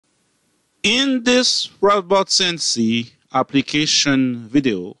In this RoutBot CNC application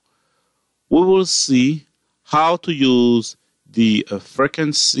video, we will see how to use the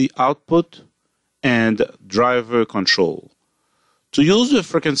frequency output and driver control. To use the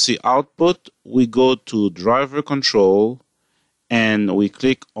frequency output, we go to driver control and we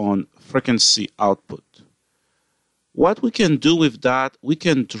click on frequency output. What we can do with that, we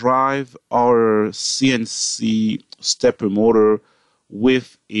can drive our CNC stepper motor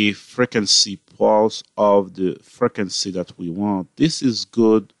with a frequency pulse of the frequency that we want. This is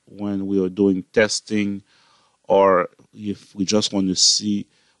good when we are doing testing or if we just want to see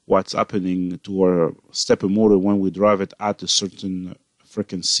what's happening to our stepper motor when we drive it at a certain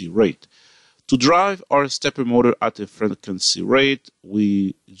frequency rate. To drive our stepper motor at a frequency rate,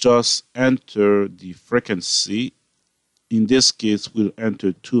 we just enter the frequency. In this case, we'll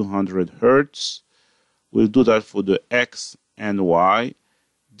enter 200 Hertz. We'll do that for the X and Y.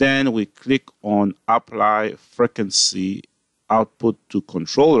 Then we click on Apply Frequency Output to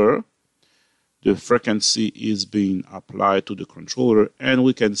Controller. The frequency is being applied to the controller, and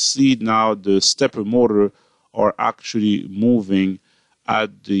we can see now the stepper motor are actually moving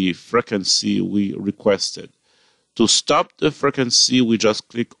at the frequency we requested. To stop the frequency, we just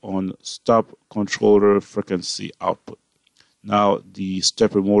click on Stop Controller Frequency Output. Now the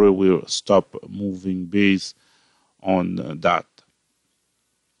stepper motor will stop moving based on that.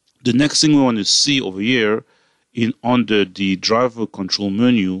 The next thing we want to see over here under the driver control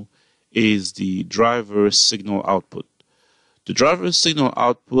menu is the driver signal output. The driver signal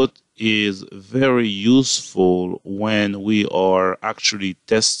output is very useful when we are actually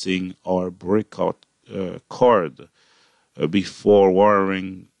testing our breakout card before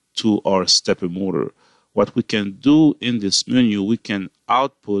wiring to our stepper motor. What we can do in this menu, we can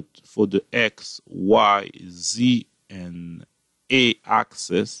output for the X, Y, Z, and A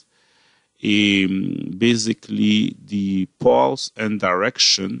axis basically the pulse and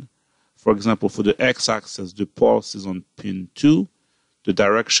direction. For example, for the X-axis, the pulse is on pin 2, the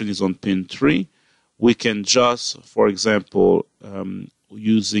direction is on pin 3. We can just, for example,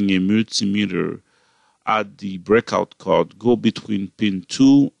 using a multimeter at the breakout card, go between pin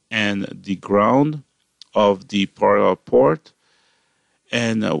 2 and the ground of the parallel port,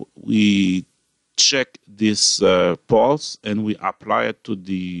 and we check this pulse and we apply it to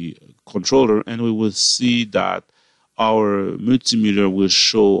the controller, and we will see that our multimeter will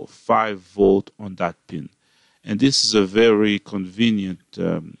show 5 volt on that pin. And this is a very convenient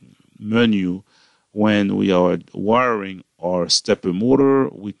menu when we are wiring our stepper motor.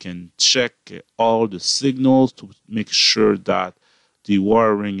 We can check all the signals to make sure that the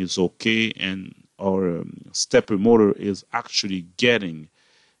wiring is okay and our stepper motor is actually getting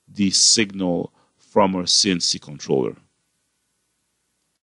the signal from our CNC controller.